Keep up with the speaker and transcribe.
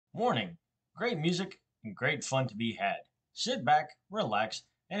Warning: great music and great fun to be had. Sit back, relax,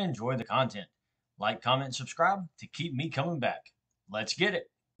 and enjoy the content. Like, comment, and subscribe to keep me coming back. Let's get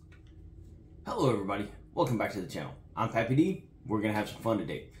it. Hello everybody, welcome back to the channel. I'm Pappy D. We're going to have some fun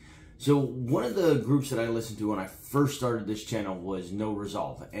today. So one of the groups that I listened to when I first started this channel was No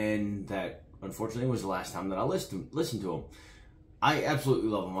Resolve, and that unfortunately was the last time that I listened to them. I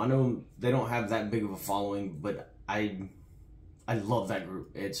absolutely love them. I know they don't have that big of a following, but I love that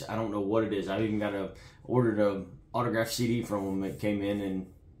group. I don't know what it is. I even ordered a autographed CD from them. It came in, and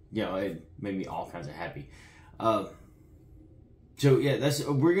it made me all kinds of happy. So yeah,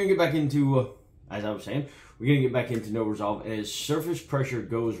 we're gonna get back into as I was saying, we're gonna get back into No Resolve as Surface Pressure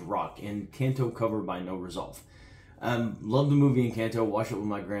Goes Rock, Encanto cover by No Resolve. Love the movie Encanto. Watched it with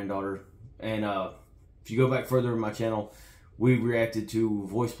my granddaughter, and if you go back further in my channel, we reacted to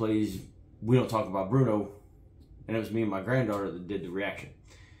Voice Plays We Don't Talk About Bruno, and it was me and my granddaughter that did the reaction.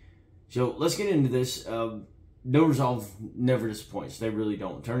 So let's get into this. No Resolve never disappoints. They really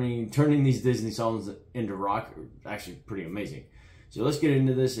don't. Turning these Disney songs into rock are actually pretty amazing. So let's get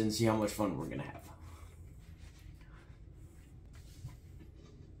into this and see how much fun we're going to have.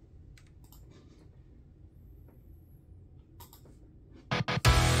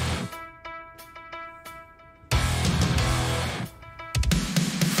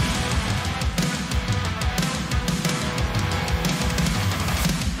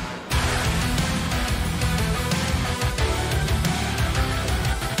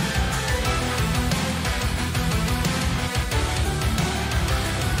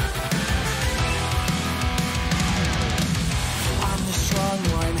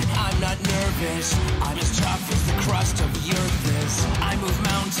 I'm as tough as the crust of the earth is. I move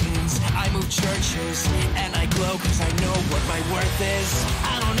mountains, I move churches, and I glow cause I know what my worth is.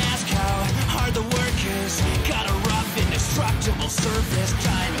 I don't ask how hard the work is. Got a rough, indestructible surface.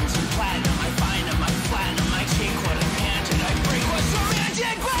 Diamonds and platinum, I find them, I flatten them. I take what I'm handed, I bring what's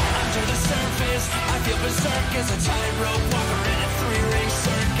romantic. Under the surface, I feel berserk as a tightrope walker in a three-ring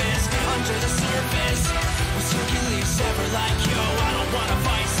circus. Under the surface, was Hercules ever like, yo, I don't wanna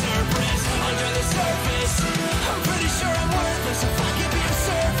fight Cerberus. Under the surface, I'm pretty sure I'm worthless if I can be of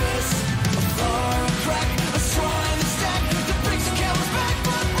service. A flaw, a crack, a straw in the stack that brings the camel's back,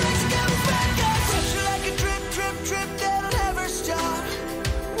 but brings the camel's back. I touch you like a drip, drip, drip that'll never stop.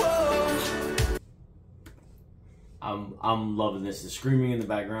 Whoa. I'm loving this. The screaming in the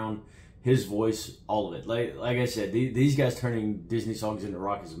background, his voice, all of it. Like I said, these guys turning Disney songs into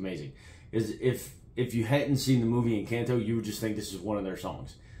rock is amazing. If you hadn't seen the movie Encanto, you would just think this is one of their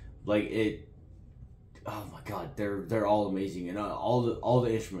songs. Oh my god, they're all amazing, and all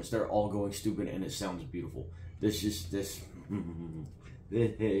the instruments, they're all going stupid, and it sounds beautiful. This is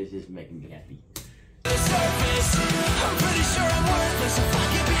making me happy. The surface, I'm pretty sure I'm worthless if I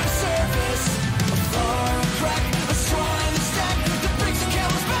can be of service. A flaw, a crack, a straw in the stack that brings the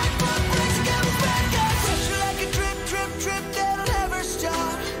camel's back, but brings the camel's back. I touch you like a drip, drip, drip that'll never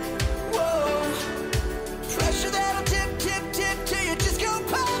stop. Whoa, pressure that'll tip, tip, tip till you just go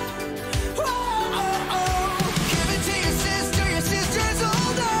pop.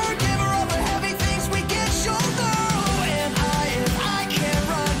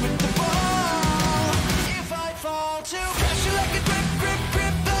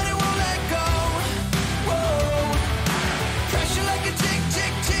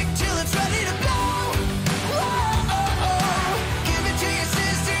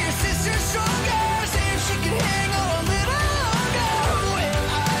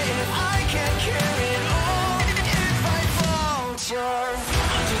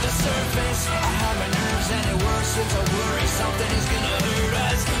 Since I worry something is gonna hurt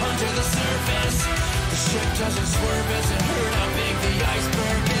us under the surface. The ship doesn't swerve as it hurt how big the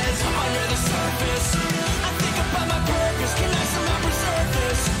iceberg is under the surface. I think about my purpose, can I somehow preserve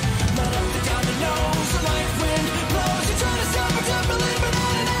this? Not up the dominoes, the life wind blows. You try to stop it, don't believe it,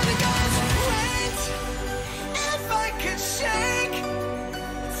 on and on it goes. Wait, if I could shake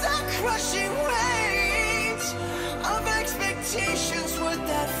the crushing weight of expectations, would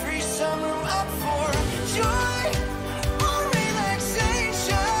that free some room up for joy?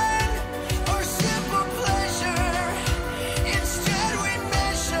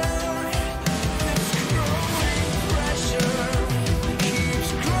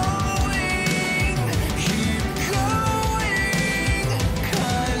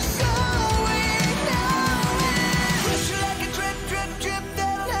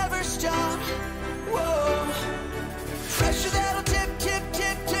 Pressure that'll tip, tip,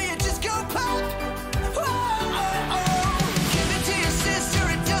 tip till you just go pop.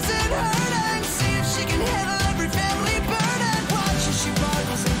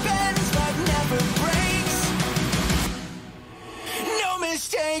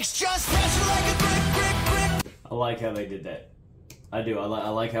 mistakes, just pressure like a grip. I like how they did that. I do. I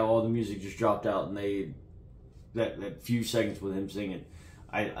like how all the music just dropped out and that few seconds with him singing.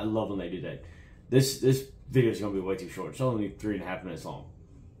 I love when they do that. This video is going to be way too short. It's only 3.5 minutes long.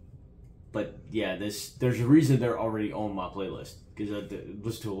 But yeah, there's a reason they're already on my playlist, because I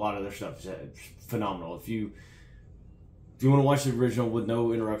listen to a lot of their stuff. It's phenomenal. If you want to watch the original with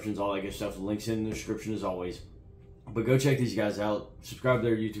no interruptions, all that good stuff, the links in the description as always. But go check these guys out. Subscribe to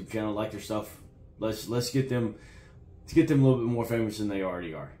their YouTube channel, like their stuff. Let's get them a little bit more famous than they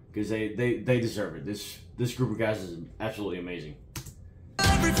already are, because they deserve it. This group of guys is absolutely amazing.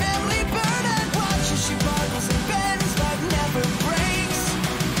 Every family bird and watches, she buckles and bends but never breaks.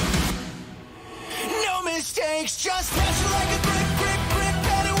 No mistakes, just pressure like a grip,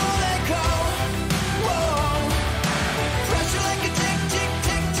 and it won't let go. Whoa. Pressure like a tick,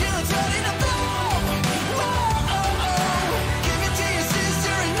 till it's ready to blow. Whoa. Give it to your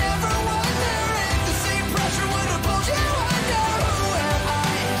sister and never wonder if the same pressure would have pulled you under. Who am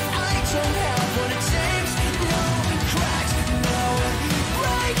I if I don't have what it takes? No cracks, no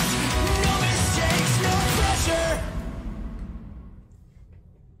breaks, no mistakes, no pressure.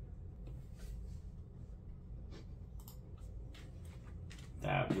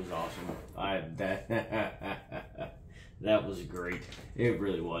 That was awesome. That was great. It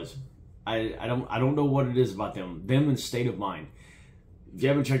really was. I don't know what it is about them and State of Mind. If you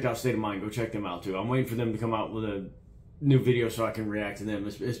haven't checked out State of Mind, go check them out too. I'm waiting for them to come out with a new video so I can react to them.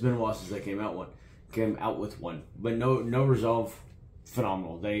 It's been a while since they came out with one. But no Resolve,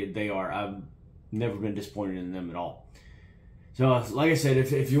 phenomenal. They are. I've never been disappointed in them at all. So, like I said,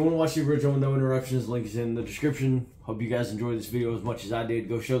 if you want to watch the original with no interruptions, link is in the description. Hope you guys enjoyed this video as much as I did.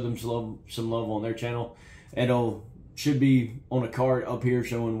 Go show them some love on their channel. It should be on a card up here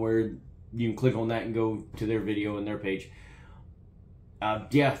showing where you can click on that and go to their video and their page.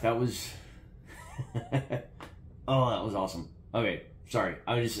 Yeah, that was... oh, that was awesome. Okay, sorry.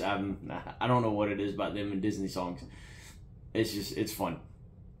 I don't know what it is about them and Disney songs. It's fun.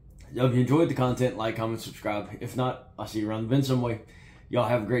 So if you enjoyed the content, like, comment, subscribe. If not, I'll see you around the bend some way. Y'all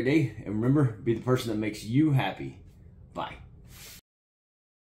have a great day, and remember, be the person that makes you happy. Bye.